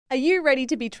Are you ready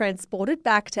to be transported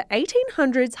back to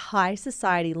 1800s high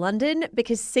society London?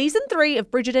 Because season 3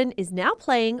 of Bridgerton is now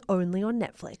playing only on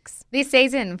Netflix. This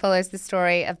season follows the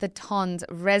story of the Ton's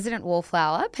resident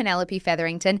wallflower, Penelope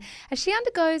Featherington, as she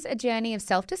undergoes a journey of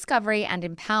self-discovery and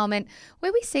empowerment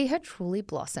where we see her truly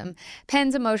blossom.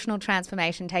 Pen's emotional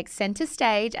transformation takes centre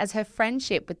stage as her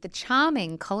friendship with the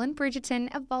charming Colin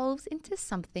Bridgerton evolves into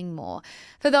something more.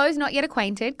 For those not yet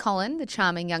acquainted, Colin, the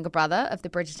charming younger brother of the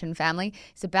Bridgerton family,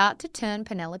 is about to turn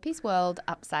Penelope's world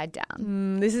upside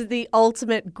down. This is the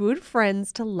ultimate good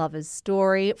friends to lovers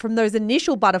story. From those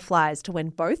initial butterflies to when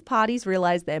both parties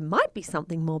realise there might be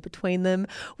something more between them.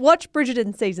 Watch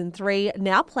Bridgerton season 3,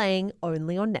 now playing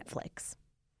only on Netflix.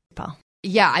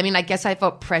 Yeah, I mean, I guess I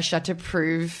felt pressure to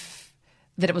prove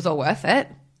that it was all worth it.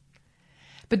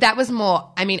 But that was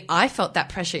more, I mean, I felt that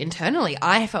pressure internally.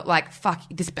 I felt like, fuck,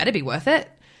 this better be worth it.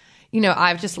 You know,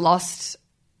 I've lost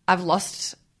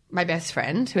my best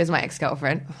friend, who is my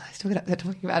ex-girlfriend. Oh, I still get up there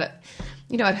talking about it.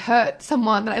 You know, I'd hurt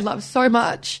someone that I loved so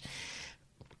much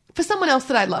for someone else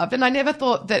that I loved. And I never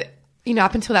thought that, you know,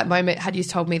 up until that moment, had you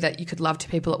told me that you could love 2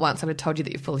 people at once, I would have told you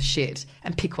that you're full of shit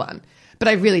and pick one. But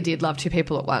I really did love 2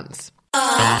 people at once.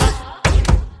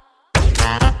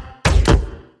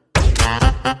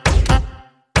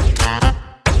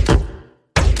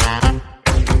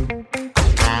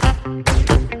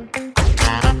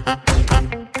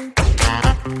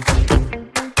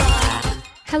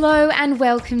 Hello and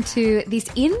welcome to this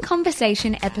In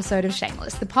Conversation episode of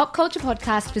Shameless, the pop culture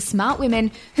podcast for smart women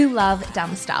who love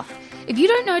dumb stuff. If you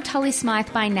don't know Tully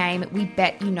Smythe by name, we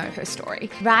bet you know her story.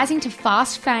 Rising to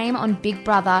fast fame on Big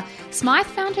Brother, Smythe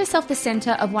found herself the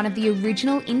centre of one of the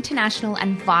original international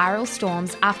and viral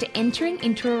storms after entering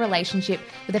into a relationship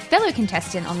with a fellow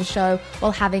contestant on the show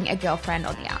while having a girlfriend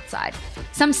on the outside.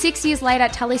 Some 6 years later,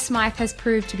 Tully Smythe has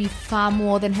proved to be far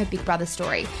more than her Big Brother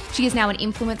story. She is now an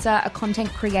influencer, a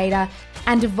content creator,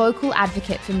 and a vocal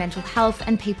advocate for mental health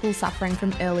and people suffering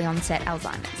from early onset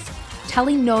Alzheimer's.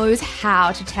 Tully knows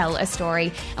how to tell a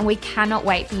story, and we cannot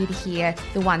wait for you to hear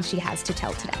the one she has to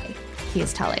tell today.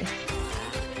 Here's Tully.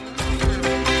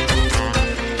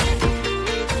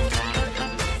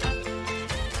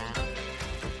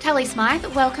 Tully Smythe,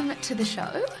 welcome to the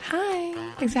show.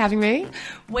 Hi. Thanks for having me.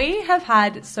 We have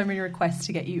had so many requests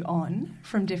to get you on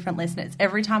from different listeners.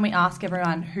 Every time we ask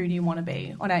everyone, who do you want to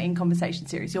be on our In Conversation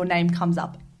series, your name comes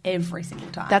up every single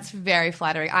time. That's very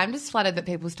flattering. I'm just flattered that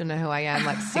people still know who I am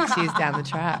like 6 years down the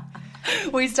track.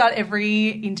 We start every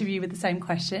interview with the same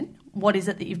question. What is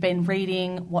it that you've been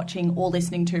reading, watching or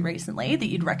listening to recently that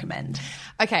you'd recommend?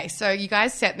 Okay, so you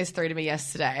guys sent this through to me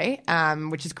yesterday,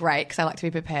 which is great because I like to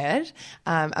be prepared.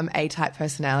 I'm A-type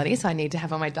personality, so I need to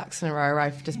have all my ducks in a row or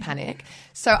I just panic.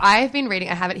 So I've been reading,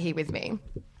 I have it here with me.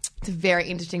 It's a very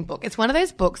interesting book. It's one of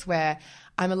those books where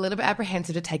I'm a little bit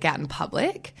apprehensive to take out in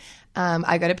public.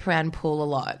 I go to Paran Pool a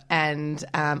lot and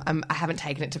I haven't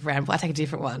taken it to Paran Pool. I take a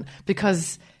different one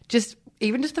because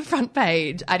even just the front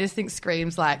page, I just think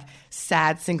screams like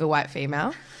sad single white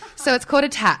female. So it's called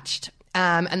Attached.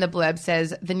 And the blurb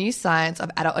says, the new science of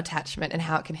adult attachment and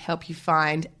how it can help you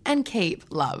find and keep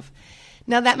love.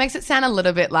 Now that makes it sound a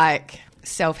little bit like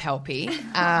self-helpy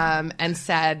and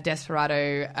sad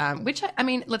desperado, which, I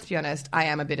mean, let's be honest, I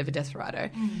am a bit of a desperado.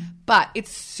 But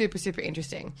it's super, super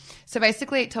interesting. So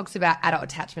basically it talks about adult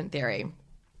attachment theory.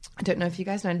 I don't know if you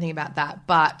guys know anything about that,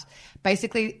 but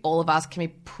basically all of us can be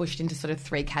pushed into sort of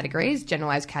 3 categories,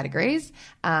 generalized categories,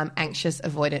 anxious,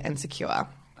 avoidant, and secure.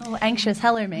 Oh, anxious.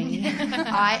 Hello, me.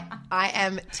 I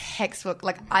am textbook.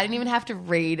 Like, I didn't even have to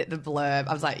read the blurb.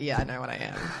 I was like, yeah, I know what I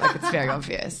am. Like, it's very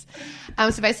obvious.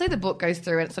 So basically the book goes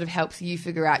through and it sort of helps you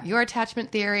figure out your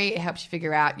attachment theory. It helps you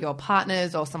figure out your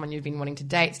partner's or someone you've been wanting to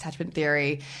date's attachment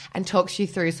theory and talks you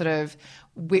through sort of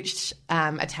which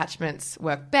attachments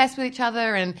work best with each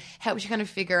other and helps you kind of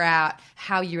figure out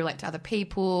how you relate to other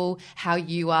people, how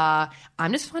you are.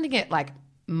 I'm just finding it, like,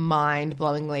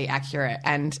 mind-blowingly accurate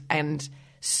and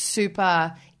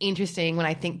super interesting when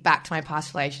I think back to my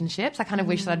past relationships. I kind of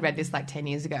wish that I'd read this like 10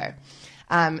 years ago.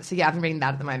 So yeah, I've been reading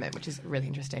that at the moment, which is really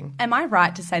interesting. Am I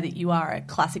right to say that you are a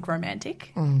classic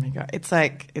romantic? Oh my God.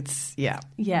 It's yeah.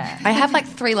 Yeah. I have like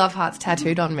 3 love hearts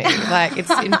tattooed on me. Like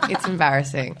it's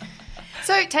embarrassing.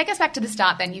 So take us back to the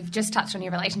start then. You've just touched on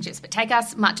your relationships, but take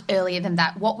us much earlier than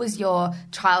that. What was your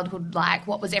childhood like?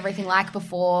 What was everything like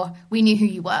before we knew who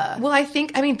you were? Well,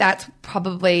 that's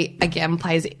probably, again,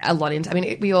 plays a lot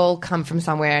into, we all come from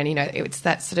somewhere and, you know, it's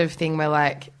that sort of thing where,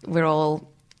 like, we're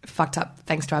all fucked up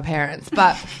thanks to our parents.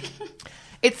 But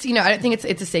it's, you know, I don't think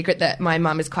it's a secret that my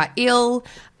mum is quite ill.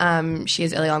 She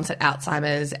has early onset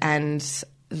Alzheimer's and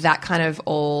that kind of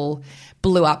all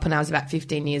blew up when I was about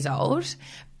 15 years old.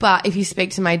 But if you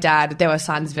speak to my dad, there were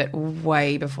signs of it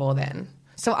way before then.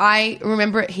 So I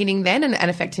remember it hitting then and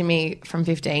affecting me from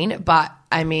 15. But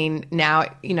I mean, now,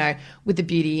 you know, with the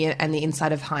beauty and the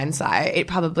insight of hindsight, it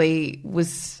probably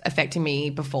was affecting me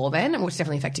before then, and was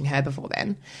definitely affecting her before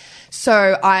then.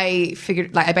 So I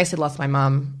figured, like, I basically lost my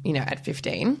mum, you know, at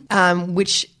 15,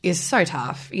 which is so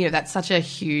tough. You know, that's such a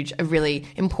really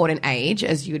important age,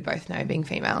 as you would both know, being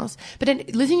females. But then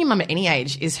losing your mum at any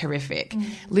age is horrific.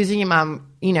 Losing your mum,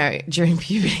 you know, during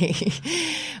puberty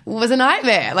was a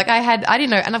nightmare. Like, I didn't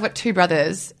know, and I've got 2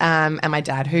 brothers, and my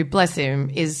dad, who, bless him,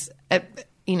 is,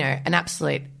 you know, an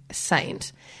absolute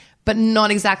saint, but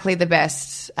not exactly the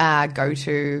best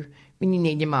go-to when you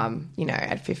need your mum, you know,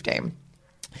 at 15.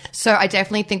 So I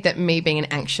definitely think that me being an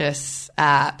anxious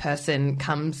person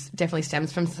definitely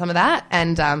stems from some of that,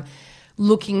 and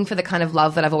looking for the kind of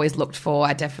love that I've always looked for,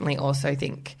 I definitely also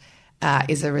think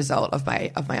is a result of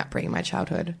my upbringing, my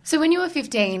childhood. So when you were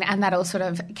 15 and that all sort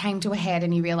of came to a head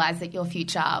and you realised that your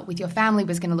future with your family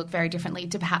was going to look very differently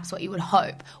to perhaps what you would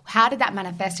hope, how did that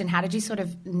manifest and how did you sort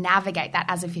of navigate that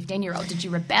as a 15-year-old? Did you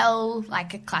rebel,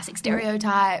 like a classic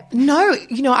stereotype? No,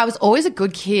 you know, I was always a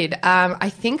good kid.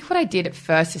 I think what I did at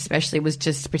first especially was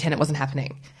just pretend it wasn't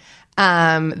happening.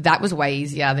 That was way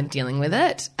easier than dealing with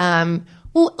it.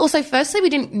 Well, also, firstly,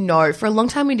 for a long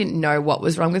time we didn't know what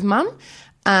was wrong with Mum.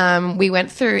 We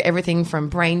went through everything from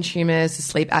brain tumours to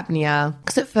sleep apnea.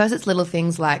 Because at first it's little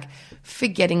things like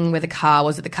forgetting where the car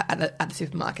was at the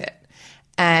supermarket,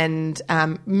 and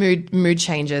mood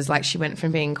changes. Like, she went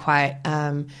from being quite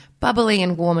bubbly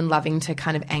and warm and loving to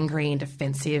kind of angry and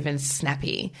defensive and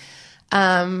snappy.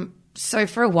 So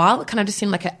for a while it kind of just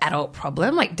seemed like an adult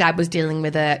problem. Like, Dad was dealing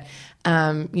with it.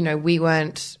 You know, we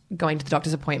weren't going to the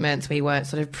doctor's appointments. We weren't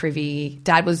sort of privy.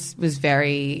 Dad was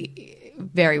very,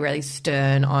 very, really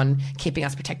stern on keeping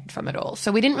us protected from it all.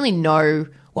 So we didn't really know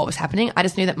what was happening. I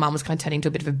just knew that Mum was kind of turning into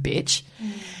a bit of a bitch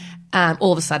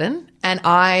all of a sudden. And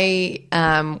I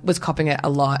was copping it a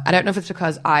lot. I don't know if it's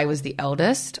because I was the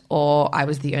eldest or I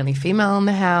was the only female in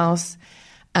the house.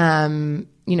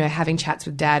 You know, having chats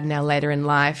with Dad now later in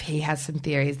life, he has some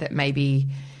theories that maybe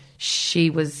she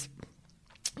was,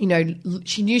 you know,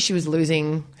 she knew she was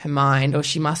losing her mind, or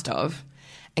she must have,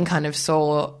 and kind of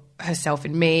saw herself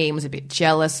in me and was a bit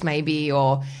jealous maybe,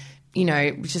 or, you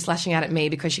know, was just lashing out at me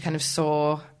because she kind of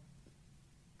saw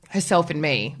herself in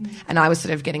me, and I was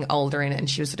sort of getting older in it and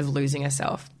she was sort of losing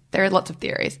herself. There are lots of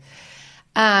theories.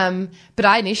 But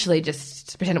I initially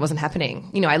just pretended it wasn't happening.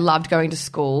 You know, I loved going to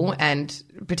school and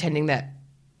pretending that,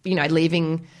 you know,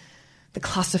 leaving the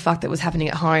clusterfuck that was happening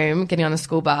at home, getting on a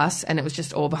school bus, and it was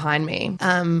just all behind me.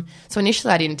 So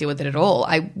initially I didn't deal with it at all.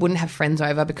 I wouldn't have friends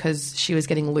over because she was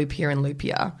getting loopier and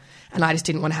loopier, and I just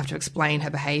didn't want to have to explain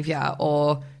her behaviour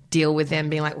or deal with them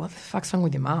being like, what the fuck's wrong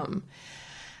with your mum?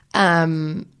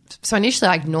 So initially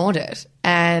I ignored it,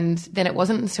 and then it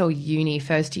wasn't until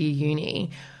first year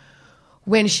uni,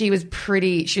 when she was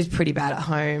pretty bad at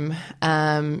home,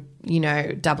 you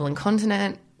know, double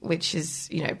incontinent, which is,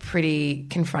 you know, pretty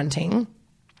confronting,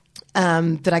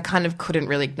 that I kind of couldn't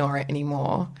really ignore it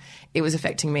anymore. It was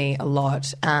affecting me a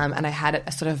lot. And I had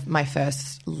a sort of my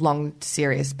first long,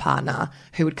 serious partner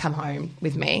who would come home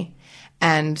with me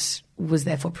and was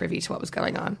therefore privy to what was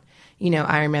going on. You know,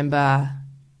 I remember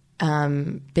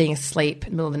being asleep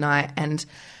in the middle of the night, and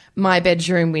my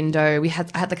bedroom window, I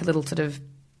had like a little sort of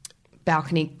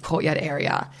balcony courtyard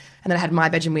area, and then I had my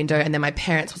bedroom window, and then my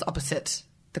parents' was opposite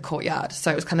the courtyard.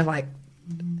 So it was kind of like,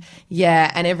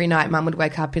 yeah, and every night Mum would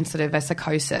wake up in sort of a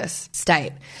psychosis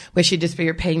state where she'd just be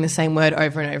repeating the same word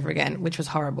over and over again, which was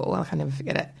horrible. I'll never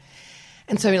forget it.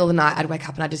 And so in the middle of the night I'd wake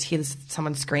up and I'd just hear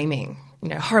someone screaming, you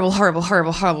know, horrible, horrible,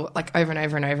 horrible, horrible, like over and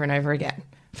over and over and over again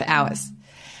for hours.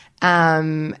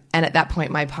 And at that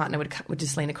point my partner would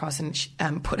just lean across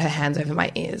and put her hands over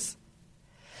my ears.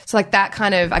 So like that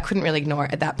kind of, I couldn't really ignore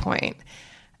it at that point.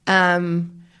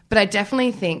 But I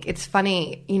definitely think it's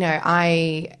funny, you know,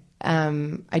 I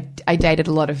dated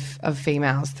a lot of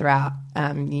females throughout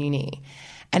uni,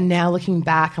 and now looking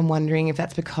back, I'm wondering if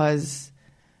that's because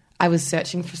I was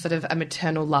searching for sort of a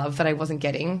maternal love that I wasn't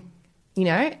getting, you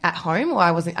know, at home, or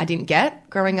I didn't get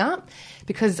growing up,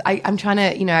 because I'm trying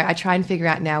to, you know, I try and figure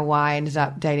out now why I ended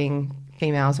up dating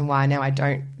females and why now I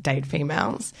don't date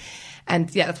females.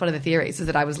 And yeah, that's one of the theories, is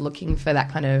that I was looking for that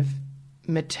kind of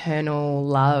maternal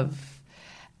love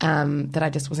that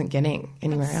I just wasn't getting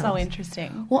anywhere else. So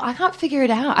interesting. Well, I can't figure it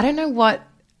out. I don't know what,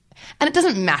 and it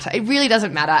doesn't matter. It really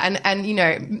doesn't matter. And you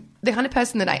know, the kind of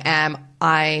person that I am,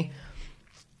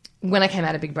 when I came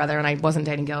out of Big Brother and I wasn't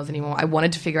dating girls anymore, I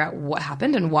wanted to figure out what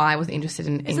happened and why I was interested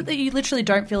in. Is it that you literally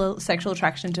don't feel sexual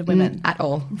attraction to women? At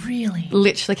all. Really?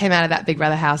 Literally came out of that Big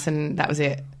Brother house and that was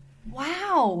it.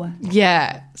 Wow.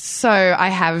 Yeah. So I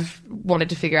have wanted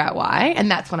to figure out why, and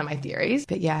that's one of my theories.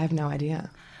 But yeah, I have no idea.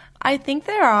 I think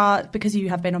there are, because you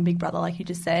have been on Big Brother, like you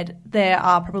just said, there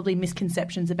are probably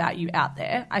misconceptions about you out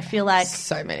there. I feel like...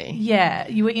 So many. Yeah.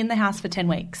 You were in the house for 10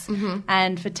 weeks.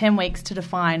 And for 10 weeks to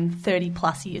define 30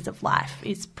 plus years of life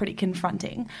is pretty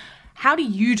confronting. How do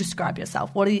you describe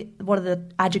yourself? What are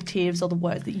the adjectives or the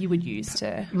words that you would use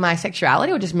to... My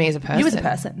sexuality or just me as a person? You as a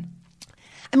person.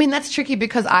 I mean, that's tricky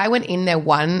because I went in there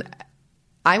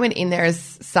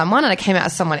as someone and I came out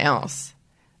as someone else.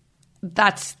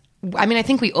 I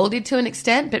think we all did to an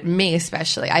extent, but me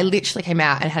especially. I literally came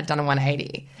out and had done a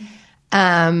 180.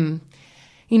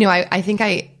 I think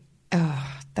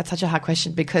that's such a hard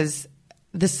question because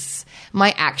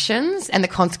my actions and the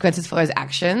consequences for those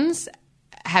actions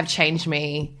have changed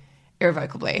me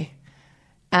irrevocably.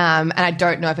 And I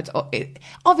don't know if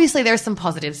obviously there are some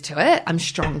positives to it. I'm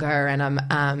stronger and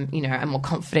I'm more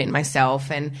confident in myself.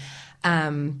 And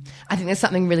I think there's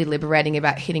something really liberating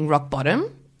about hitting rock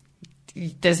bottom.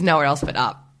 There's nowhere else but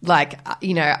up. Like,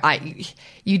 you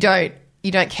don't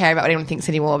care about what anyone thinks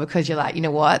anymore because you're like, you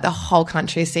know what? The whole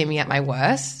country has seen me at my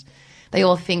worst. They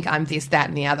all think I'm this, that,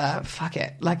 and the other. Fuck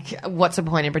it. Like, what's the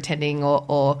point in pretending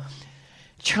or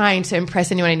trying to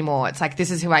impress anyone anymore? It's like, this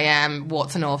is who I am,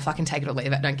 warts and all, fucking take it or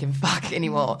leave it. Don't give a fuck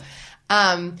anymore.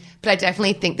 But I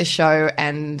definitely think the show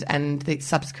and the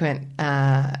subsequent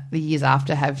the years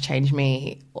after have changed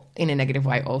me in a negative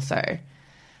way also.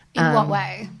 In what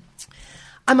way?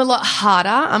 I'm a lot harder.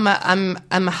 I'm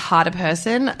a harder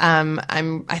person.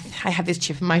 I have this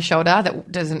chip on my shoulder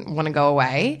that doesn't want to go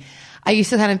away. I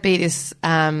used to kind of be this,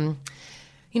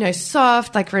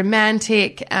 soft, like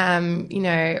romantic. All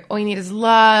you need is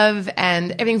love,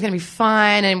 and everything's going to be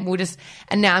fine.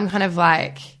 And now I'm kind of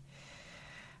like,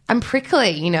 I'm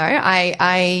prickly.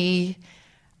 I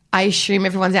assume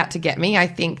everyone's out to get me. I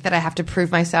think that I have to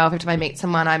prove myself. Every time I meet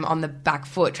someone, I'm on the back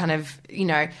foot,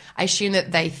 I assume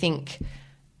that they think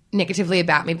negatively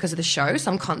about me because of the show,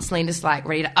 so I'm constantly just like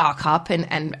ready to arc up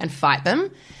and fight them,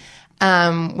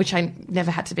 which I never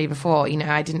had to be before.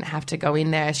 I didn't have to go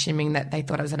in there assuming that they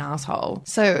thought I was an asshole.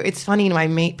 So it's funny, I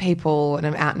meet people and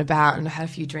I'm out and about and I had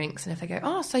a few drinks, and if they go,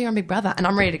 oh, so you're on Big Brother, and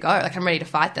I'm ready to go, like I'm ready to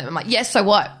fight them, I'm like, yes, so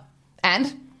what?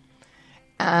 And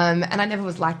I never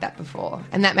was like that before,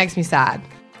 and that makes me sad.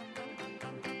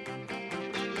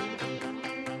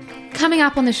 Coming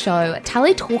up on the show,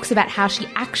 Tali talks about how she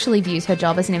actually views her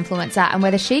job as an influencer and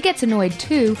whether she gets annoyed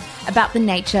too about the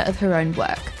nature of her own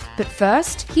work. But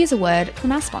first, here's a word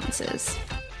from our sponsors.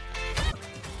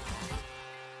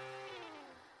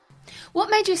 What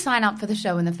made you sign up for the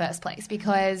show in the first place?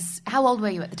 Because how old were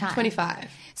you at the time? 25.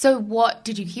 So what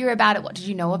did you hear about it? What did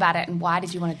you know about it? And why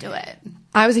did you want to do it?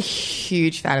 I was a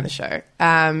huge fan of the show.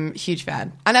 Huge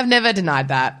fan. And I've never denied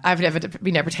that. I've never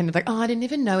pretended like, oh, I didn't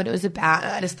even know what it was about.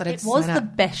 I just thought it was the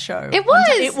best show. It was.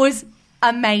 It was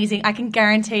amazing. I can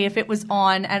guarantee if it was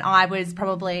on and I was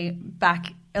probably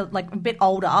back like a bit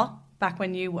older back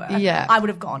when you were, I would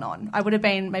have gone on. I would have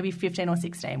been maybe 15 or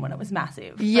 16 when it was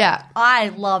massive. Yeah. But I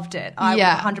loved it. I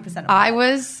was 100% I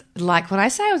was like, when I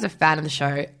say I was a fan of the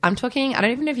show, I'm talking, I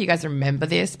don't even know if you guys remember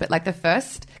this, but like the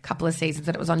first couple of seasons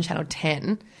that it was on Channel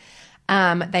 10,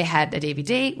 they had a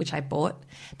DVD, which I bought.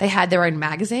 They had their own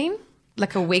magazine.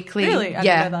 Like a weekly... Really? I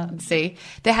didn't know that. See?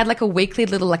 They had like a weekly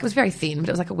little... Like it was very thin, but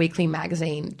it was like a weekly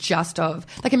magazine just of...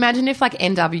 Like imagine if like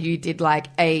NW did like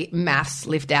a maths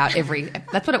lift out every...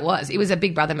 That's what it was. It was a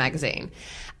Big Brother magazine.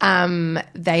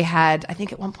 They had... I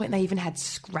think at one point they even had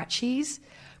scratchies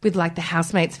with like the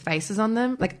housemates' faces on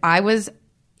them. Like I was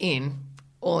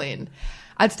all in.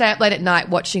 I'd stay up late at night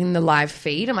watching the live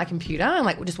feed on my computer and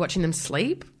like just watching them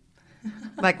sleep.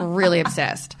 Like really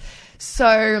obsessed.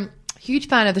 So... Huge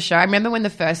fan of the show. I remember when the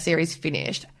first series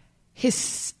finished,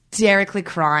 hysterically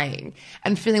crying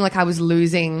and feeling like I was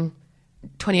losing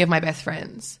 20 of my best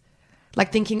friends.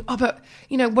 Like thinking, oh, but,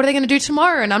 what are they going to do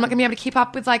tomorrow? And I'm not going to be able to keep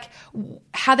up with, like,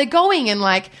 how they're going. And,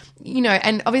 like,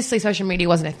 and obviously social media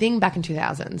wasn't a thing back in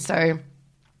 2000. So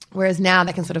whereas now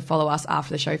they can sort of follow us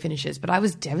after the show finishes. But I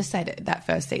was devastated that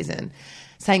first season,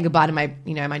 saying goodbye to my,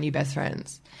 my new best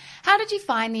friends. How did you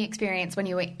find the experience when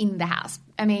you were in the house?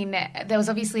 I mean, there was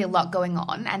obviously a lot going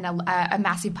on and a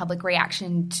massive public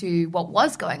reaction to what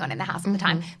was going on in the house at the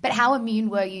time. But how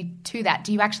immune were you to that?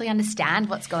 Do you actually understand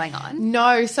what's going on?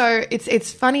 No. So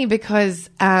it's funny because,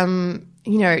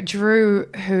 Drew,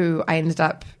 who I ended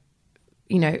up,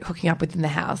 hooking up with in the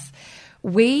house,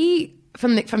 we,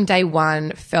 from day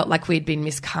one, felt like we'd been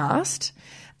miscast.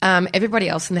 Everybody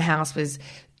else in the house was...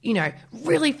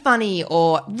 really funny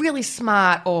or really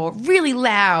smart or really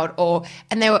loud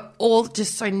and they were all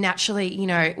just so naturally,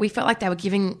 we felt like they were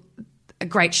giving a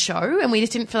great show, and we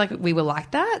just didn't feel like we were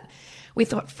like that. We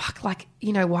thought, fuck, like,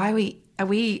 you know, why are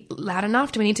we loud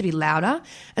enough? Do we need to be louder?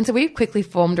 And so we quickly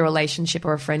formed a relationship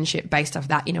or a friendship based off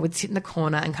that. You know, we'd sit in the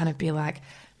corner and kind of be like,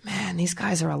 man, these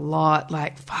guys are a lot,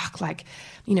 like, fuck, like,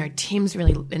 you know, Tim's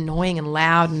really annoying and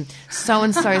loud, and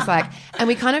so-and-so's like, and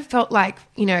we kind of felt like,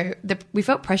 you know, we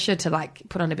felt pressure to like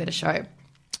put on a better show,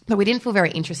 but we didn't feel very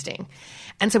interesting.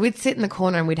 And so we'd sit in the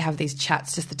corner and we'd have these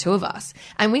chats, just the two of us.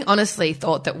 And we honestly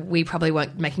thought that we probably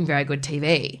weren't making very good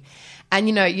TV. And,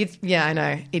 you know, I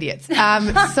know, idiots.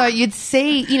 So you'd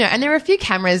see, you know, and there were a few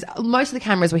cameras. Most of the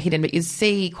cameras were hidden, but you'd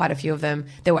see quite a few of them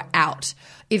that were out,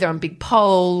 either on big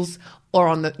poles or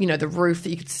on the, you know, the roof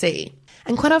that you could see.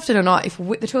 And quite often or not, if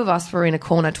the two of us were in a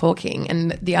corner talking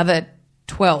and the other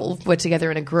 12 were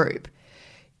together in a group,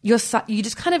 you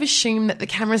just kind of assume that the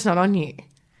camera's not on you.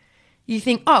 You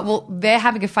think, oh, well, they're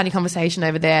having a funny conversation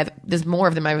over there. There's more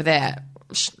of them over there.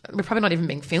 We're probably not even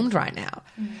being filmed right now,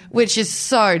 which is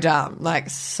so dumb, like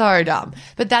so dumb.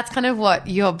 But that's kind of what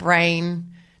your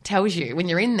brain tells you when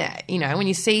you're in there. You know, when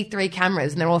you see 3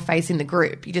 cameras and they're all facing the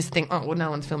group, you just think, oh, well, no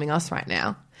one's filming us right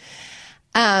now.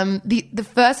 The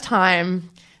first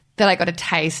time that I got a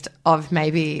taste of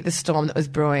maybe the storm that was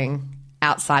brewing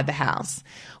outside the house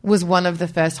was one of the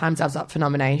first times I was up for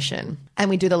nomination, and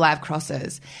we do the live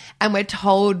crosses, and we're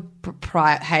told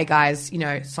prior, hey guys, you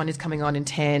know, Sonia's coming on in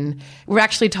 10. We're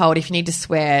actually told if you need to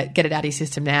swear, get it out of your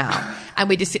system now. And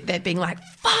we just sit there being like,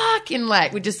 fuck, and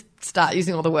like we just start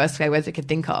using all the worst swear words we could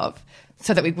think of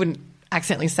so that we wouldn't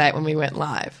accidentally say it when we went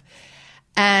live.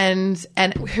 And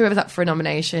whoever's up for a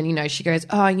nomination, you know, she goes,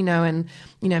 oh, you know, and,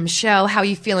 you know, Michelle, how are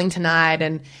you feeling tonight?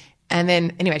 And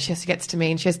then, anyway, she gets to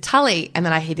me and she goes, Tully. And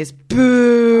then I hear this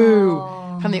boo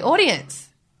from the audience.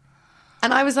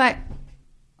 And I was like,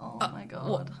 oh my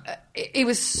God. It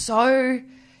was so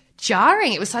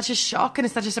jarring. It was such a shock and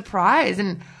such a surprise.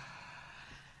 And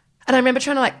I remember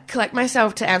trying to like collect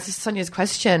myself to answer Sonia's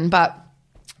question, but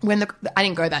when I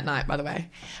didn't go that night, by the way.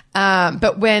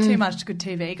 But when too much good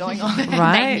TV going on,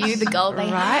 right? They knew the goal they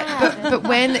had. But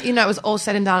when, you know, it was all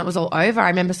said and done, it was all over. I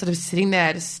remember sort of sitting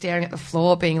there, just staring at the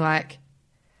floor, being like,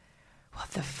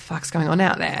 "What the fuck's going on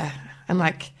out there?" And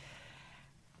like,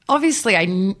 obviously,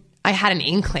 I had an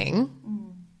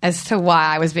inkling as to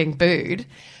why I was being booed,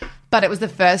 but it was the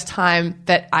first time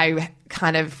that I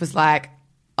kind of was like,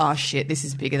 "Oh shit, this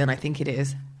is bigger than I think it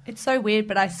is." It's so weird,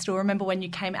 but I still remember when you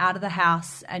came out of the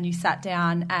house and you sat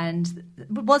down, and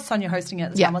was Sonia hosting it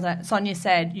at the time, wasn't it? Sonia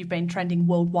said you've been trending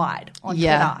worldwide on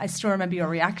Twitter. I still remember your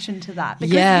reaction to that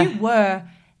because you were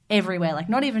everywhere, like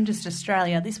not even just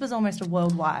Australia. This was almost a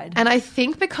worldwide. And I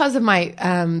think because of my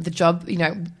the job, you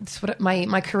know,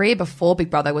 my career before Big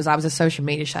Brother was I was a social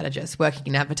media strategist working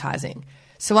in advertising.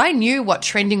 So I knew what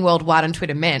trending worldwide on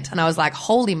Twitter meant, and I was like,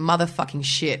 holy motherfucking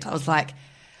shit. I was like,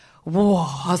 whoa.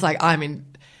 I was like, I'm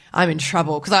in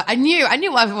trouble because I knew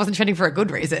I wasn't trending for a good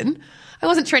reason. I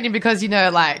wasn't trending because, you know,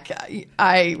 like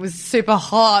I was super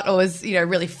hot or was, you know,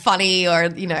 really funny or,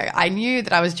 you know, I knew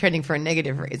that I was trending for a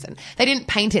negative reason. They didn't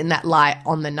paint it in that light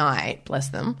on the night, bless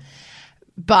them.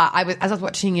 But as I was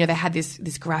watching, you know, they had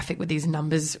this graphic with these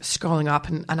numbers scrolling up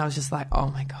and I was just like, oh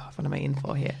my God, what am I in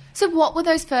for here? So what were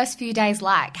those first few days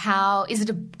like? How is it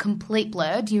a complete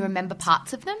blur? Do you remember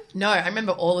parts of them? No, I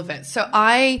remember all of it. So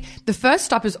the first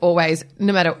stop is always,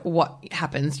 no matter what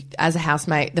happens as a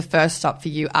housemate, the first stop for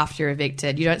you after you're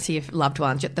evicted, you don't see your loved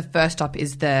ones, yet the first stop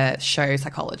is the show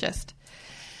psychologist.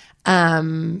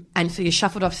 And so you're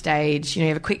shuffled off stage, you know,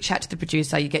 you have a quick chat to the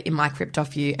producer, you get your mic ripped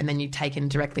off you, and then you're taken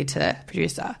directly to the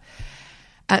producer.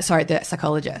 The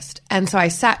psychologist. And so I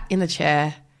sat in the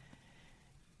chair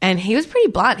and he was pretty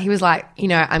blunt. He was like, you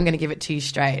know, I'm going to give it to you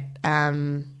straight.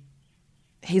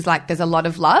 He's like, there's a lot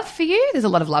of love for you. There's a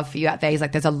lot of love for you out there. He's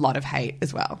like, there's a lot of hate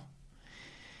as well.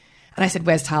 And I said,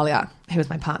 where's Talia? Who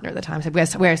was my partner at the time. I said, where's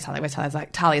Talia? Where's Talia? I was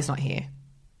like, Talia's not here.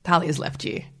 Talia's left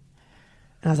you.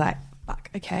 And I was like,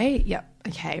 fuck, okay, yep,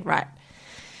 okay, right.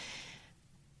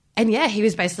 And yeah, he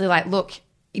was basically like, look,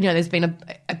 you know, there's been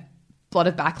a lot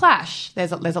of backlash.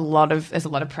 There's a lot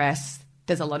of press.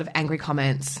 There's a lot of angry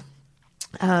comments.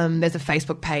 There's a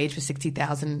Facebook page with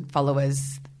 60,000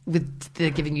 followers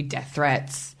they're giving you death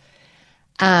threats.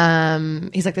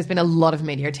 He's like, there's been a lot of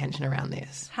media attention around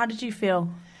this. How did you feel?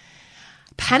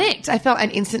 Panicked. I felt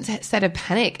an instant set of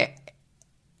panic.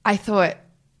 I thought,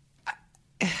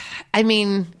 I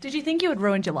mean... Did you think you had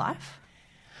ruined your life?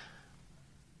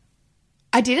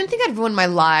 I didn't think I'd ruined my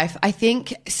life. I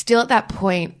think still at that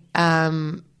point,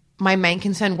 my main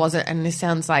concern wasn't, and this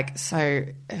sounds like so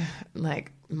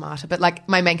like martyr, but like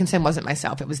my main concern wasn't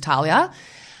myself. It was Talia.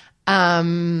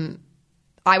 I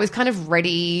was kind of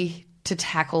ready to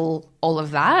tackle all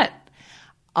of that.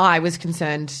 I was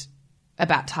concerned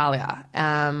about Talia.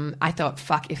 I thought,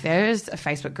 fuck, if there's a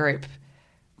Facebook group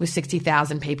with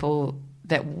 60,000 people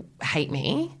that hate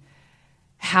me,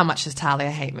 how much does Talia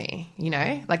hate me? You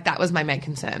know, like that was my main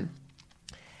concern.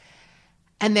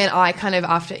 And then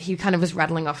after he kind of was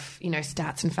rattling off, you know,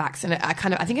 stats and facts, and I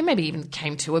think it maybe even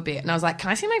came to a bit. And I was like,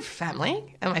 can I see my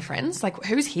family and my friends? Like,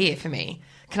 who's here for me?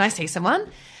 Can I see someone?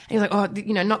 And he's like, oh,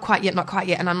 you know, not quite yet.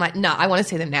 And I'm like, no, I want to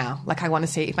see them now. Like, I want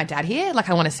to see, if my dad here, like,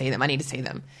 I want to see them. I need to see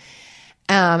them.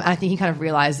 And I think he kind of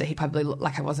realized that he probably looked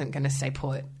like I wasn't going to stay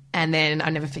put. And then I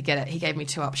never forget it. He gave me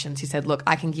 2 options. He said, look,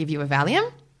 I can give you a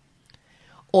Valium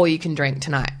or you can drink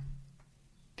tonight.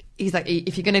 He's like,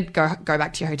 if you're going to go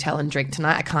back to your hotel and drink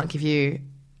tonight, I can't give you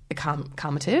a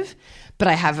calmative, but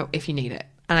I have it if you need it.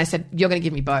 And I said, you're going to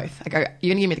give me both. I go,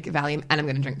 you're going to give me the Valium and I'm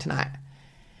going to drink tonight.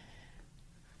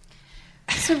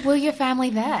 So were your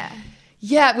family there?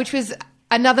 Yeah, which was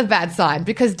another bad sign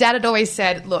because Dad had always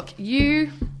said, look,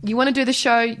 you want to do the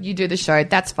show, you do the show.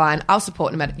 That's fine. I'll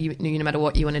support no matter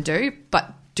what you want to do,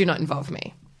 but do not involve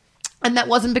me. And that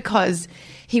wasn't because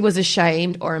he was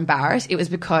ashamed or embarrassed. It was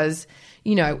because,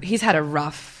 you know, he's had a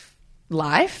rough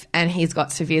life and he's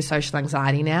got severe social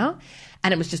anxiety now,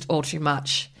 and it was just all too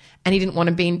much. And he didn't want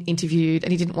to be interviewed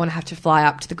and he didn't want to have to fly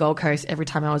up to the Gold Coast every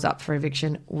time I was up for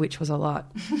eviction, which was a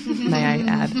lot, may I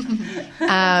add.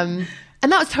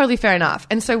 And that was totally fair enough.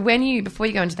 And so before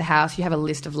you go into the house, you have a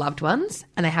list of loved ones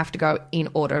and they have to go in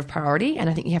order of priority, and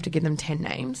I think you have to give them 10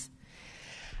 names.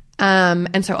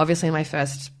 And so obviously my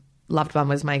first loved one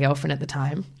was my girlfriend at the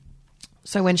time.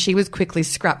 So when she was quickly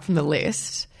scrapped from the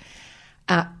list,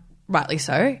 rightly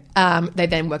so, they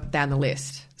then worked down the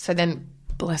list. So then,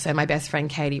 bless her, my best friend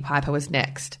Katie Piper was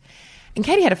next. And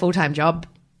Katie had a full-time job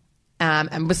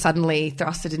and was suddenly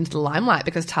thrusted into the limelight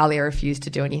because Talia refused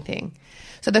to do anything.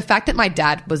 So the fact that my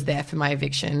dad was there for my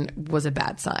eviction was a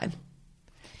bad sign.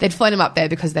 They'd flown him up there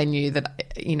because they knew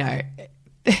that, you know,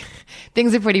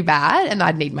 things are pretty bad and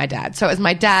I'd need my dad. So it was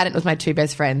my dad and it was my 2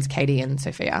 best friends, Katie and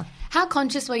Sophia. How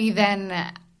conscious were you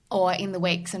then, or in the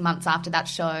weeks and months after that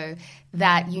show,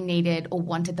 that you needed or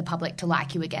wanted the public to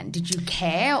like you again? Did you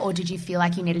care, or did you feel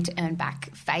like you needed to earn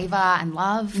back favour and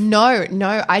love? No,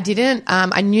 I didn't.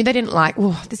 I knew they didn't like.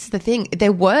 Well, this is the thing.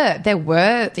 There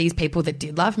were these people that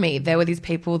did love me. There were these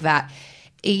people that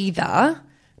either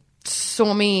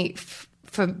saw me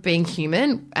for being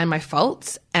human and my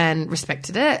faults and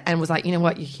respected it and was like, you know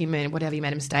what, you're human, whatever, you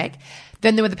made a mistake.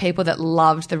 Then there were the people that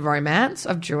loved the romance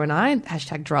of Drew and I,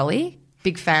 #Drolly,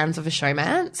 big fans of a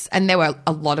showmance, and there were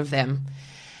a lot of them.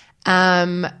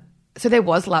 So there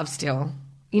was love still.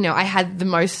 You know, I had the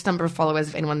most number of followers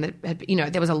of anyone that had, you know,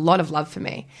 there was a lot of love for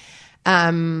me.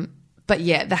 But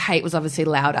yeah, the hate was obviously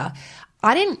louder.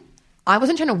 I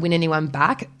wasn't trying to win anyone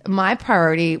back. My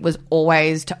priority was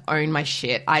always to own my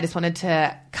shit. I just wanted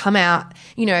to come out,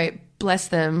 you know, bless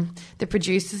them. The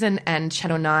producers and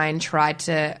Channel 9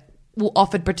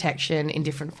 offered protection in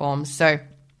different forms. So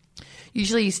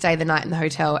usually you stay the night in the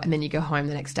hotel and then you go home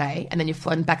the next day and then you're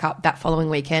flown back up that following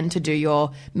weekend to do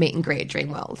your meet and greet at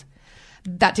Dreamworld.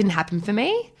 That didn't happen for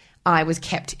me. I was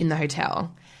kept in the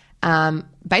hotel,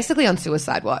 basically on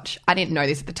suicide watch. I didn't know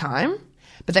this at the time,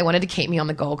 but they wanted to keep me on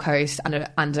the Gold Coast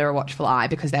under a watchful eye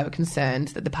because they were concerned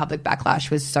that the public backlash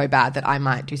was so bad that I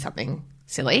might do something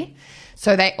silly.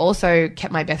 So they also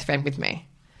kept my best friend with me.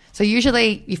 So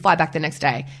usually you fly back the next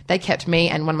day. They kept me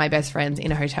and one of my best friends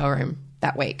in a hotel room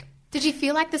that week. Did you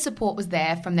feel like the support was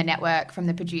there from the network, from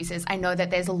the producers? I know that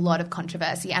there's a lot of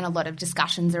controversy and a lot of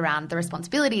discussions around the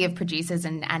responsibility of producers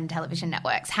and television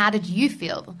networks. How did you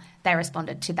feel they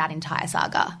responded to that entire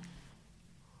saga?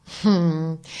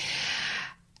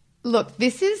 Look,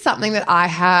 this is something that I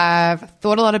have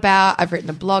thought a lot about. I've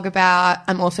written a blog about.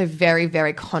 I'm also very,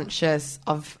 very conscious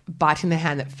of biting the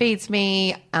hand that feeds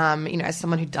me. You know, as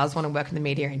someone who does want to work in the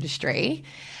media industry,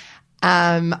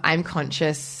 I'm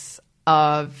conscious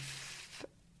of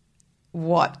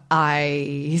what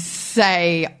I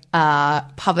say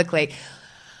publicly.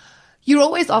 You're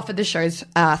always offered the show's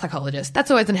psychologist.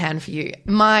 That's always in hand for you.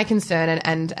 My concern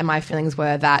and my feelings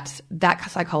were that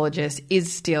psychologist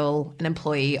is still an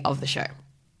employee of the show.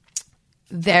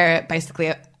 They're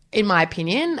basically, in my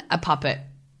opinion, a puppet.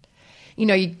 You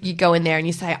know, you go in there and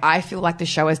you say, I feel like the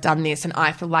show has done this and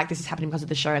I feel like this is happening because of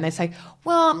the show. And they say,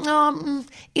 well,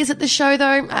 is it the show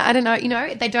though? I don't know. You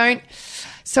know, they don't.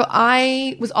 So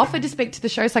I was offered to speak to the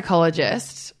show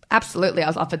psychologist. Absolutely, I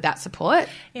was offered that support.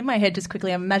 In my head, just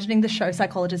quickly, I'm imagining the show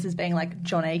psychologist as being like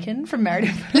John Aiken from Married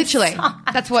at First Literally, Sight.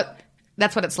 that's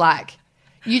what it's like.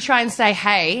 You try and say,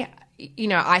 hey, you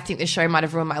know, I think this show might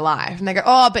have ruined my life. And they go,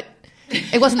 oh, but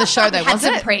It wasn't the show though, Had was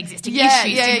some it? pre-existing yeah,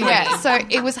 issues, Yeah, didn't yeah. So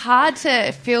it was hard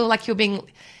to feel like you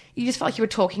just felt like you were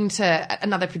talking to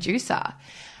another producer.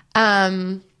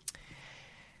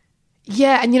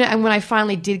 Yeah, and when I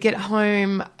finally did get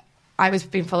home, I was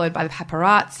being followed by the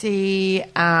paparazzi,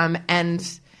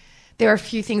 and there were a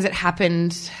few things that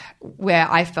happened where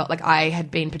I felt like I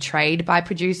had been portrayed by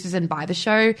producers and by the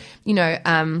show.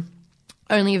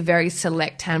 Only a very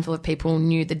select handful of people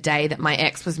knew the day that my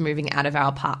ex was moving out of our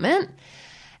apartment,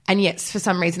 and yet for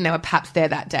some reason they were perhaps there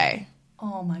that day.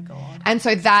 Oh my God. And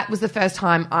so that was the first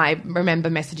time I remember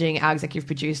messaging our executive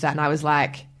producer, and I was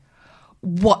like,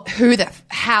 why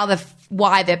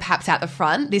they're perhaps out the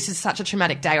front. This is such a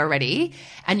traumatic day already.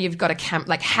 And you've got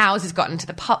how has this gotten to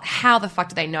the how the fuck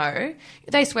do they know?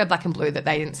 They swear black and blue that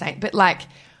they didn't say it. But like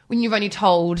when you've only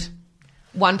told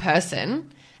one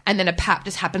person and then a pap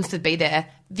just happens to be there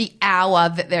the hour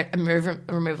that their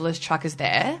removalist truck is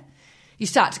there, you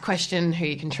start to question who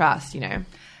you can trust,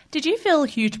 Did you feel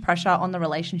huge pressure on the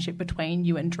relationship between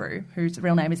you and Drew, whose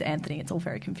real name is Anthony? It's all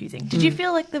very confusing. Did you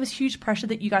feel like there was huge pressure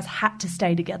that you guys had to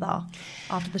stay together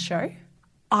after the show?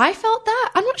 I felt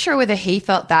that. I'm not sure whether he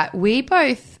felt that. We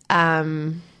both,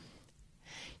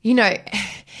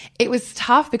 it was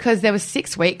tough because there was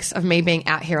 6 weeks of me being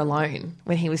out here alone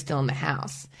when he was still in the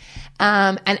house.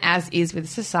 And as is with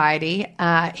society,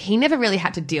 he never really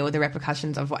had to deal with the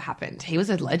repercussions of what happened. He was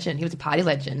a legend. He was a party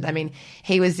legend. I mean,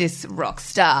 he was this rock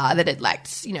star that had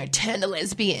turned a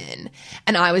lesbian,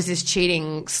 and I was this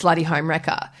cheating, slutty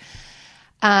homewrecker.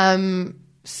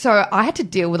 So I had to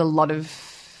deal with a lot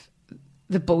of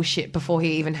the bullshit before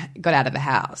he even got out of the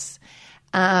house.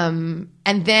 And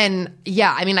then,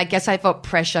 I guess I felt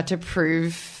pressure to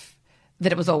prove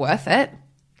that it was all worth it.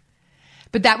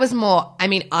 But that was more,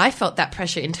 I felt that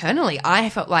pressure internally. I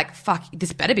felt like, fuck,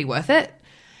 this better be worth it.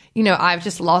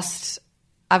 I've lost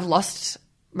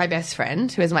my best friend,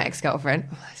 who is my ex-girlfriend.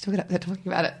 I still get upset talking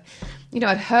about it.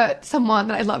 I'd hurt someone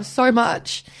that I loved so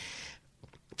much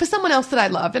for someone else that I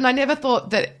loved. And I never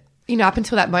thought that, up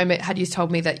until that moment, had you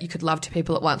told me that you could love 2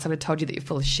 people at once, I would have told you that you're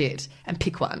full of shit and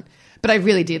pick one. But I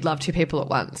really did love 2 people at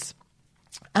once.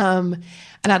 And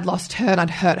I'd lost her and I'd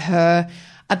hurt her.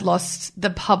 I'd lost the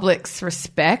public's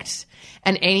respect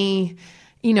and any,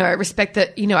 respect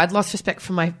that, I'd lost respect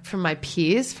from my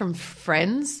peers, from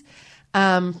friends.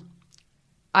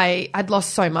 I'd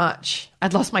lost so much.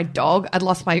 I'd lost my dog. I'd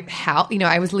lost my house.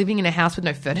 I was living in a house with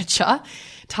no furniture.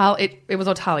 It was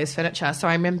all Talia's furniture. So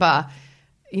I remember,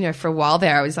 for a while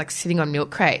there, I was like sitting on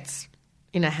milk crates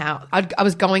in a house. I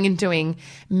was going and doing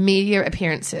media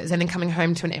appearances and then coming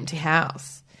home to an empty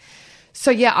house. So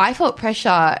yeah, I felt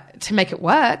pressure to make it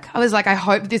work. I was like, I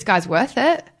hope this guy's worth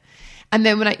it. And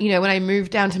then when I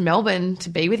moved down to Melbourne to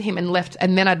be with him and left,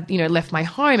 and then I'd, left my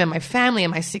home and my family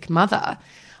and my sick mother,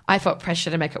 I felt pressure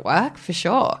to make it work for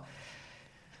sure.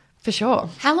 For sure.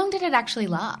 How long did it actually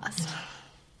last?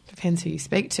 Depends who you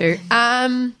speak to.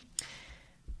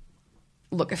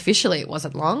 Look, officially it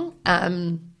wasn't long.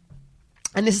 And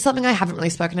this is something I haven't really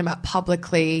spoken about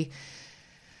publicly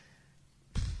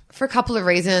for a couple of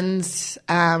reasons.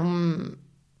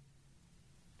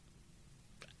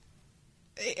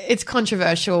 It's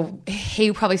controversial.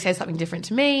 He probably says something different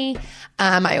to me.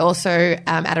 I also,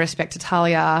 out of respect to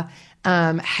Talia,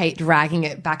 hate dragging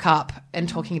it back up and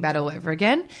talking about it all over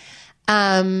again.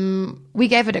 We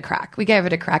gave it a crack.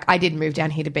 I did move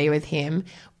down here to be with him.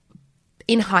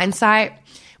 In hindsight,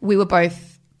 we were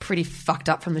both pretty fucked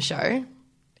up from the show.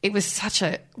 It was such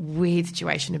a weird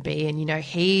situation to be in.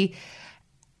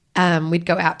 We'd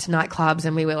go out to nightclubs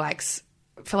and we were like,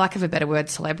 for lack of a better word,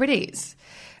 celebrities.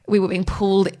 We were being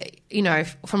pulled,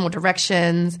 from all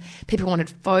directions. People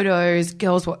wanted photos.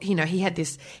 Girls were,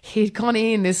 he'd gone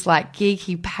in this like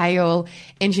geeky, pale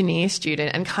engineer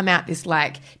student and come out this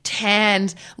like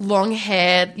tanned, long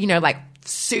haired, like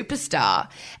superstar.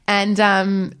 And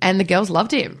the girls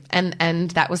loved him.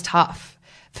 And that was tough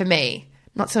for me.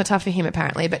 Not so tough for him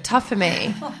apparently, but tough for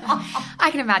me. I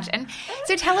can imagine.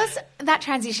 So tell us that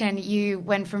transition. You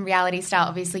went from reality star,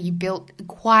 obviously you built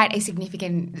quite a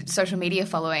significant social media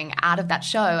following out of that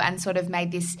show and sort of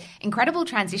made this incredible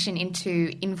transition into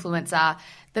influencer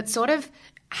that sort of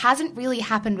hasn't really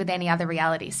happened with any other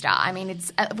reality star. I mean,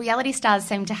 reality stars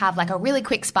seem to have like a really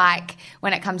quick spike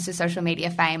when it comes to social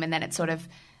media fame and then it sort of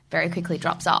very quickly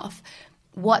drops off.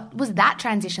 What was that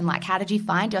transition like? How did you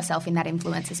find yourself in that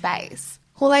influencer space?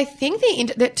 Well, I think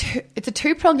it's a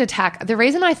two-pronged attack. The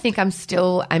reason I think I'm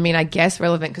still, I guess,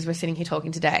 relevant because we're sitting here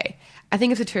talking today, I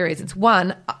think it's for 2 reasons.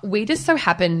 One, we just so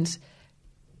happened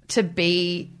to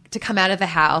come out of the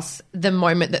house the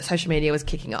moment that social media was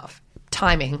kicking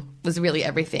timing was really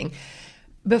everything.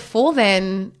 Before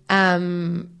then,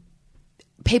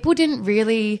 people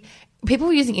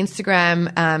were using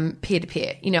Instagram peer to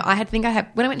peer. You know, when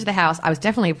I went to the house, I was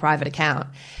definitely a private account,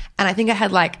 and I think I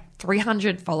had like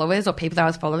 300 followers or people that I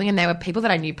was following, and they were people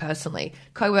that I knew personally,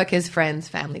 co-workers, friends,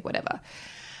 family, whatever.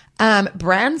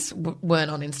 Brands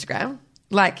weren't on Instagram.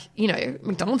 Like, you know,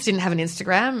 McDonald's didn't have an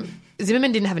Instagram.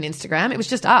 Zimmerman didn't have an Instagram. It was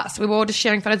just us. We were all just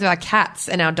sharing photos of our cats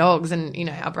and our dogs and, you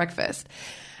know, our breakfast.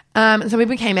 So when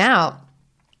we came out,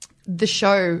 the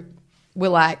show, we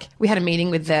had a meeting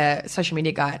with the social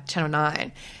media guy at Channel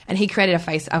 9, and he created our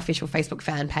official Facebook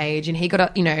fan page, and he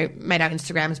got, made our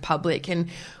Instagrams public, and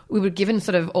we were given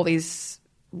sort of all these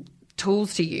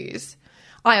tools to use.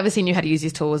 I obviously knew how to use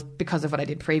these tools because of what I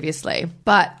did previously.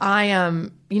 But I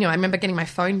remember getting my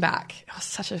phone back. It was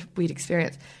such a weird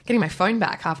experience. Getting my phone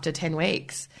back after 10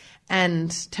 weeks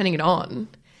and turning it on.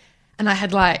 And I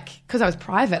had because I was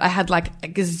private, I had a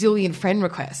gazillion friend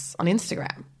requests on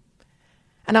Instagram.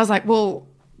 And I was like, well,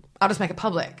 I'll just make it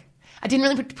public. I didn't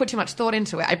really put too much thought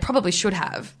into it. I probably should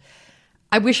have.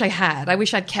 I wish I had. I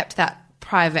wish I'd kept that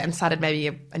private and started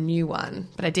maybe a new one.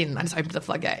 But I didn't. I just opened the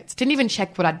floodgates. Didn't even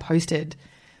check what I'd posted.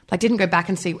 Didn't go back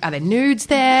and see, are there nudes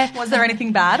there? Was there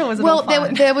anything bad, or was it all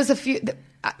fine? There was a few.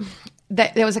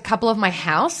 There was a couple of my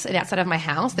house and outside of my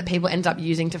house that people ended up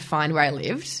using to find where I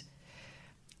lived.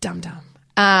 Dumb.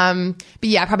 But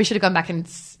yeah, I probably should have gone back and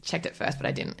checked it first, but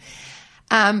I didn't.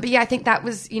 But yeah, I think that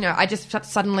was, I just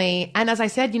suddenly, and as I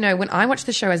said, when I watched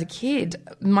the show as a kid,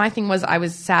 my thing was I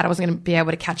was sad I wasn't going to be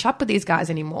able to catch up with these guys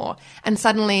anymore. And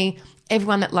suddenly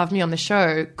everyone that loved me on the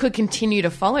show could continue to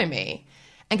follow me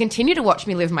and continue to watch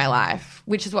me live my life,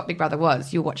 which is what Big Brother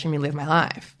was. You were watching me live my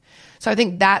life. So I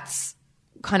think that's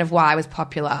kind of why I was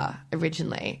popular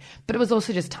originally. But it was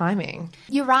also just timing.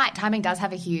 You're right. Timing does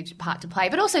have a huge part to play,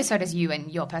 but also so does you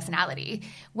and your personality.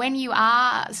 When you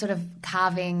are sort of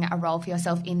carving a role for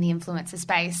yourself in the influencer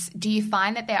space, do you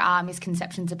find that there are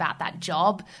misconceptions about that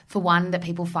job? For one, that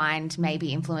people find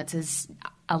maybe influencers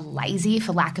are lazy,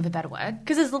 for lack of a better word?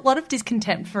 Because there's a lot of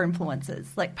discontent for influencers.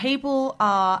 People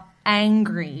are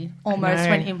angry almost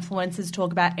when influencers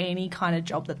talk about any kind of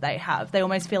job that they have. They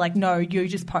almost feel like, no, you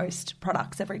just post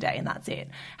products every day and that's it.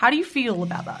 How do you feel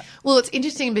about that? Well, it's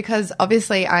interesting because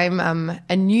obviously I'm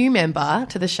a new member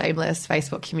to the Shameless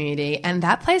Facebook community, and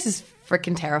that place is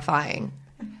freaking terrifying.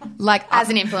 As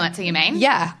an influencer, you mean?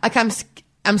 Yeah.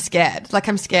 I'm scared.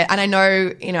 I'm scared. And I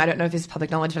know, I don't know if this is public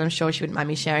knowledge, but I'm sure she wouldn't mind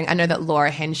me sharing. I know that Laura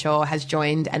Henshaw has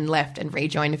joined and left and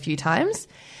rejoined a few times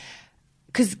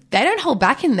because they don't hold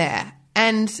back in there.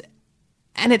 And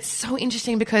it's so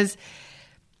interesting because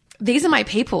these are my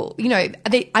people. I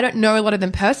don't know a lot of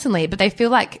them personally, but they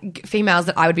feel like females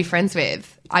that I would be friends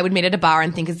with. I would meet at a bar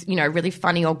and think is, really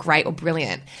funny or great or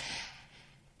brilliant.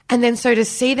 And then so to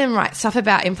see them write stuff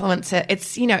about influencer,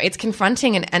 it's, it's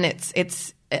confronting and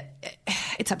it's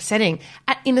upsetting.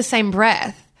 In the same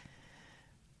breath,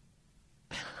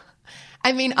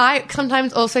 I mean, I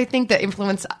sometimes also think that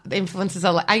influencers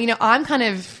are I'm kind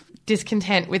of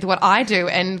discontent with what I do,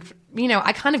 and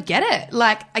I kind of get it.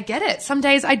 I get it. Some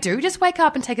days I do just wake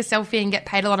up and take a selfie and get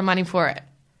paid a lot of money for it.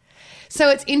 So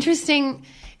it's interesting.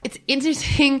 It's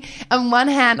interesting. On one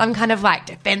hand, I'm kind of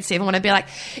defensive. I want to be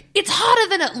it's harder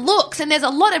than it looks, and there's a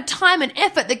lot of time and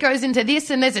effort that goes into this,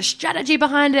 and there's a strategy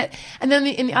behind it. And then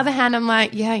in the other hand, I'm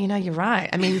yeah, you're right.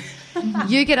 I mean,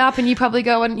 you get up and you probably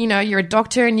go and, you're a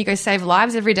doctor and you go save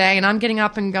lives every day, and I'm getting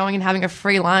up and going and having a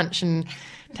free lunch and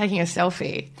taking a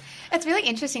selfie. It's really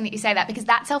interesting that you say that, because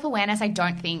that self-awareness I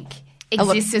don't think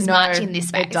exists as much in this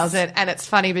space. It doesn't. And it's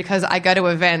funny because I go to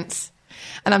events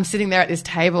and I'm sitting there at this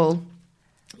table,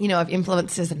 of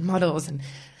influencers and models and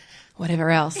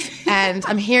whatever else. And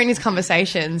I'm hearing these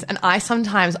conversations, and I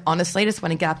sometimes honestly just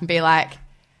want to get up and be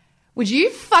would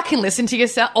you fucking listen to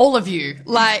yourself? All of you.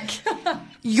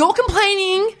 You're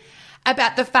complaining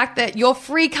about the fact that your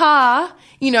free car,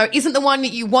 isn't the one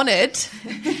that you wanted.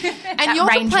 And you're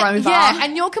Range Rover. Yeah,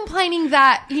 and you're complaining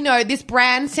that, this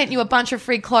brand sent you a bunch of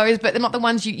free clothes, but they're not the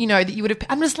ones that you would have.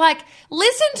 I'm just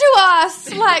listen to us.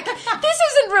 This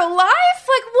isn't real life.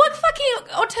 What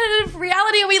fucking alternative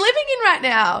reality are we living in right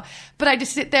now? But I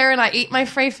just sit there and I eat my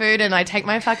free food and I take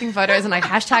my fucking photos and I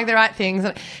hashtag the right things.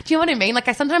 Do you know what I mean?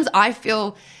 Sometimes I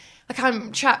feel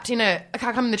I'm trapped in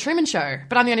I'm in the Truman Show,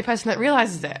 but I'm the only person that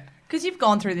realizes it. Because you've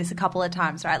gone through this a couple of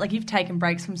times, right? You've taken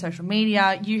breaks from social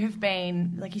media. You have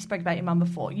been, you spoke about your mum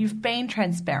before, you've been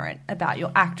transparent about your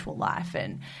actual life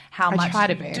and how much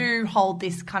you do hold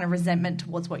this kind of resentment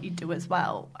towards what you do as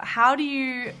well. How do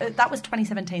you, that was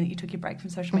 2017 that you took your break from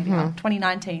social media,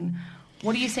 2019.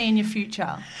 What do you see in your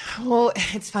future? Well,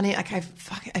 it's funny. I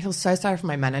feel so sorry for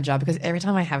my manager, because every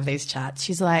time I have these chats,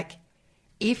 she's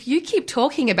if you keep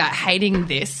talking about hating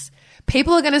this,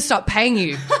 people are going to stop paying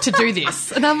you to do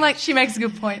this. And I'm like, She makes a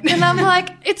good point. and I'm like,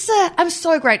 I'm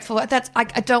so grateful. I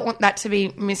don't want that to be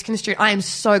misconstrued. I am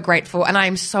so grateful, and I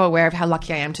am so aware of how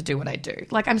lucky I am to do what I do.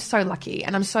 Like, I'm so lucky,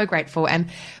 and I'm so grateful, and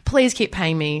please keep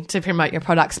paying me to promote your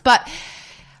products. But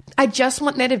I just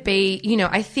want there to be,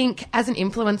 I think as an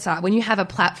influencer, when you have a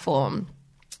platform,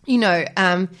 when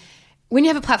you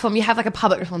have a platform, you have like a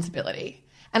public responsibility.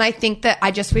 And I think that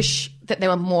I just wish that there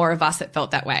were more of us that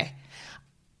felt that way.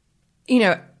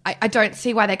 I don't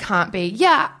see why there can't be.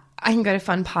 Yeah, I can go to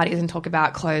fun parties and talk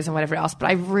about clothes and whatever else, but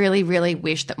I really, really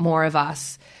wish that more of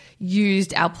us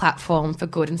used our platform for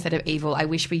good instead of evil. I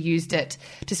wish we used it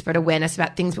to spread awareness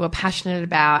about things we were passionate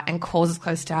about and causes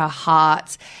close to our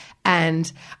hearts.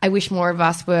 And I wish more of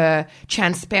us were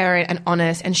transparent and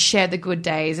honest and shared the good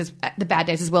days, the bad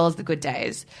days as well as the good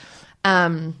days.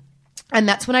 And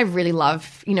that's when I really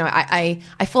love, I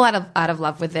fall out of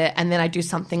love with it, and then I do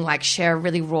something like share a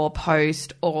really raw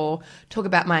post or talk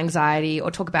about my anxiety or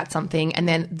talk about something, and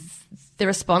then the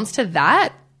response to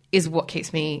that is what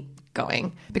keeps me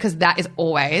going, because that is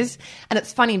always, and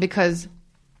it's funny because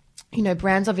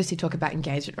brands obviously talk about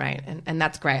engagement rate, and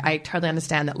that's great. I totally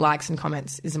understand that likes and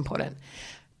comments is important.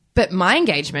 But my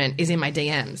engagement is in my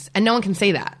DMs, and no one can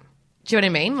see that. Do you know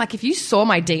what I mean? Like, if you saw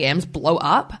my DMs blow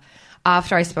up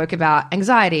after I spoke about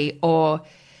anxiety or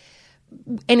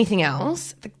anything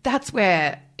else, that's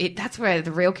where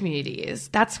the real community is.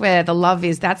 That's where the love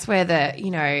is. That's where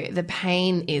the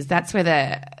pain is. That's where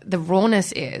the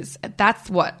rawness is. That's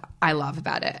what I love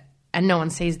about it, and no one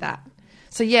sees that.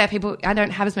 So yeah, I don't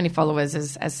have as many followers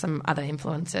as some other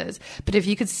influencers, but if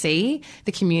you could see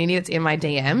the community that's in my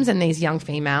DMs and these young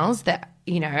females that,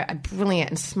 are brilliant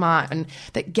and smart and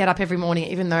that get up every morning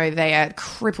even though they are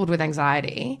crippled with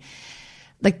anxiety,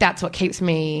 like, that's what keeps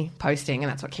me posting,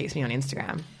 and that's what keeps me on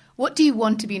Instagram. What do you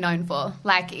want to be known for?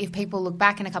 Like, if people look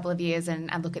back in a couple of years and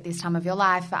look at this time of your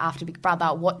life after Big Brother,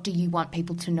 what do you want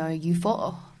people to know you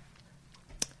for?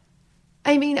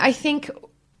 I mean, I think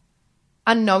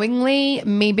unknowingly,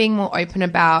 me being more open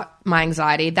about my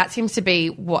anxiety, that seems to be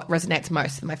what resonates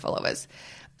most with my followers.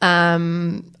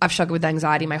 I've struggled with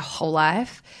anxiety my whole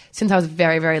life since I was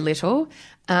very, very little.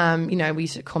 We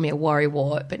used to call me a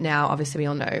worrywart, but now obviously we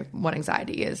all know what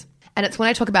anxiety is. And it's when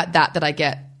I talk about that I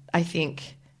get, I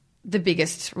think, the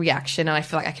biggest reaction, and I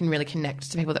feel like I can really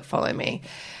connect to people that follow me.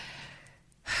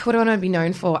 What do I want to be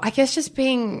known for? I guess just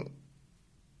being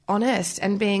honest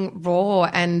and being raw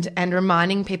and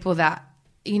reminding people that,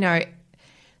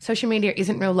 social media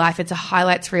isn't real life. It's a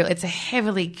highlights reel. It's a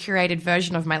heavily curated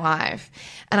version of my life.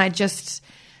 And I just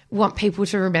want people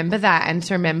to remember that, and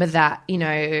to remember that,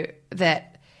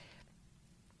 that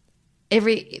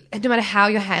no matter how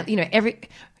you're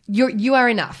you are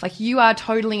enough. Like, you are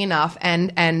totally enough,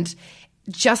 and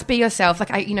just be yourself.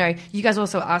 Like, you guys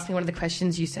also asked me, one of the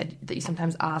questions you said that you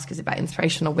sometimes ask is about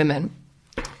inspirational women.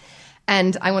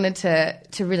 And I wanted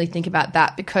to really think about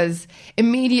that, because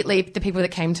immediately the people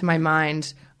that came to my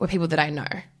mind were people that I know.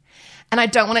 And I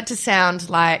don't want it to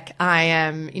sound like I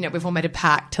am, we've all made a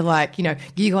pact to, like, you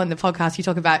go on the podcast, you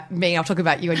talk about me, I'll talk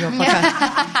about you on your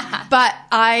podcast. But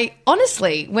I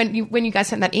honestly, when you guys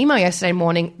sent that email yesterday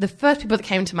morning, the first people that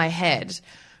came to my head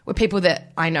were people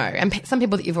that I know, and some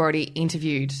people that you've already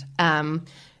interviewed,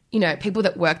 people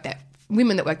that work there,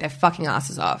 women that work their fucking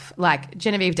asses off, like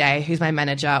Genevieve Day, who's my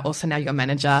manager, also now your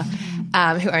manager,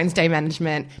 who owns Day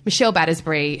Management, Michelle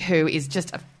Battersbury, who is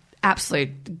just an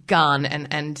absolute gun,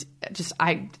 and just,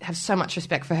 I have so much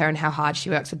respect for her and how hard she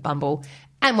works with Bumble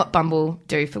and what Bumble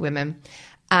do for women.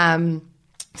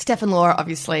 Steph and Laura,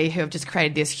 obviously, who have just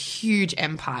created this huge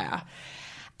empire.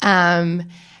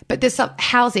 But there's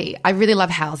Halsey. I really love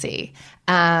Halsey,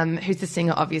 who's the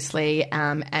singer, obviously,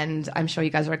 and I'm sure you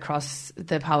guys are across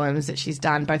the poems that she's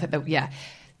done. Both at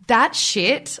that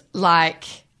shit, like,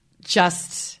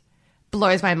 just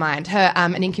blows my mind. Her,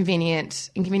 an inconvenient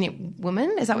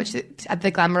woman, is that what she at the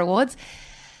Glamour Awards?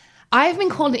 I've been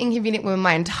called an inconvenient woman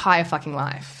my entire fucking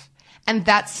life. And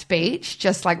that speech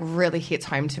just, like, really hits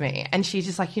home to me. And she's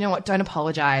just like, you know what, don't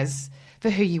apologise for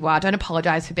who you are. Don't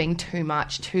apologise for being too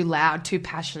much, too loud, too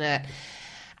passionate.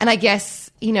 And I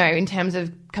guess, in terms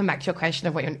of, come back to your question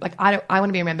of what you're, like, I want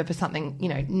to be remembered for something,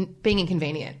 being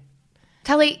inconvenient.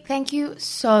 Tully, thank you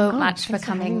so much for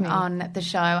coming on the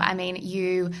show. I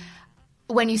mean,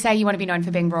 when you say you want to be known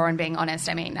for being raw and being honest,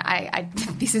 I mean, I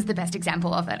this is the best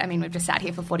example of it. I mean, we've just sat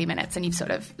here for 40 minutes and you've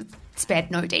sort of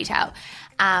spared no detail.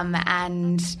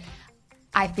 And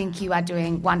I think you are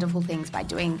doing wonderful things by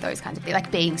doing those kinds of things, like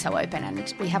being so open,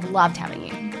 and we have loved having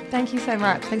you. Thank you so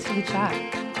much. Thanks for the chat.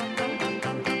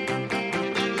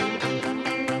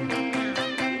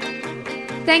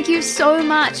 Thank you so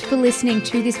much for listening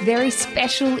to this very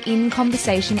special In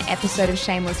Conversation episode of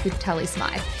Shameless with Tully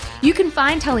Smythe. You can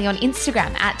find Tully on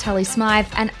Instagram at Tully Smythe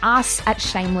and us at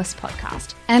Shameless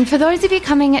Podcast. And for those of you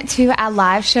coming to our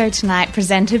live show tonight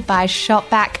presented by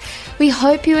Shopback, we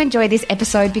hope you enjoy this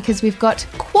episode because we've got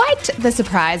quite the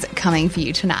surprise coming for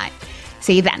you tonight.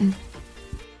 See you then.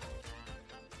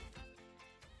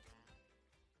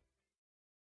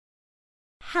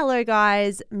 Hello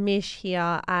guys, Mish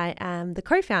here. I am the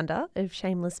co-founder of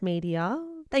Shameless Media.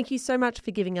 Thank you so much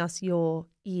for giving us your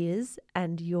ears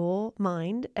and your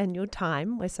mind and your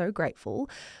time. We're so grateful.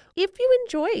 If you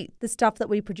enjoy the stuff that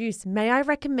we produce, may I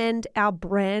recommend our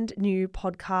brand new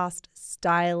podcast,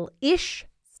 Style-ish.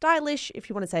 Stylish, if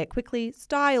you want to say it quickly,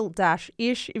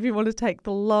 Style-ish, if you want to take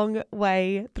the long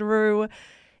way through.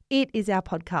 It is our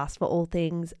podcast for all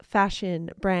things fashion,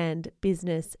 brand,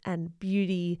 business, and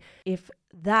beauty. If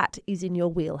that is in your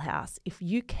wheelhouse, if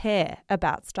you care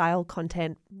about style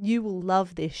content, you will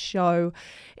love this show.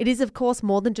 It is, of course,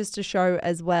 more than just a show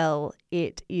as well.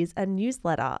 It is a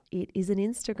newsletter. It is an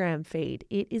Instagram feed.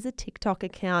 It is a TikTok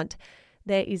account.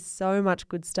 There is so much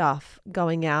good stuff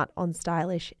going out on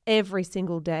Stylish every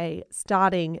single day,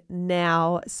 starting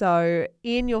now. So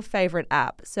in your favorite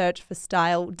app, search for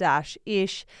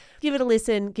Style-ish. Give it a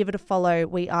listen, give it a follow.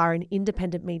 We are an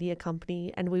independent media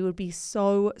company and we would be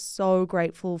so, so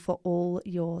grateful for all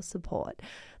your support.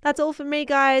 That's all from me,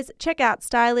 guys. Check out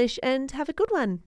Stylish and have a good one.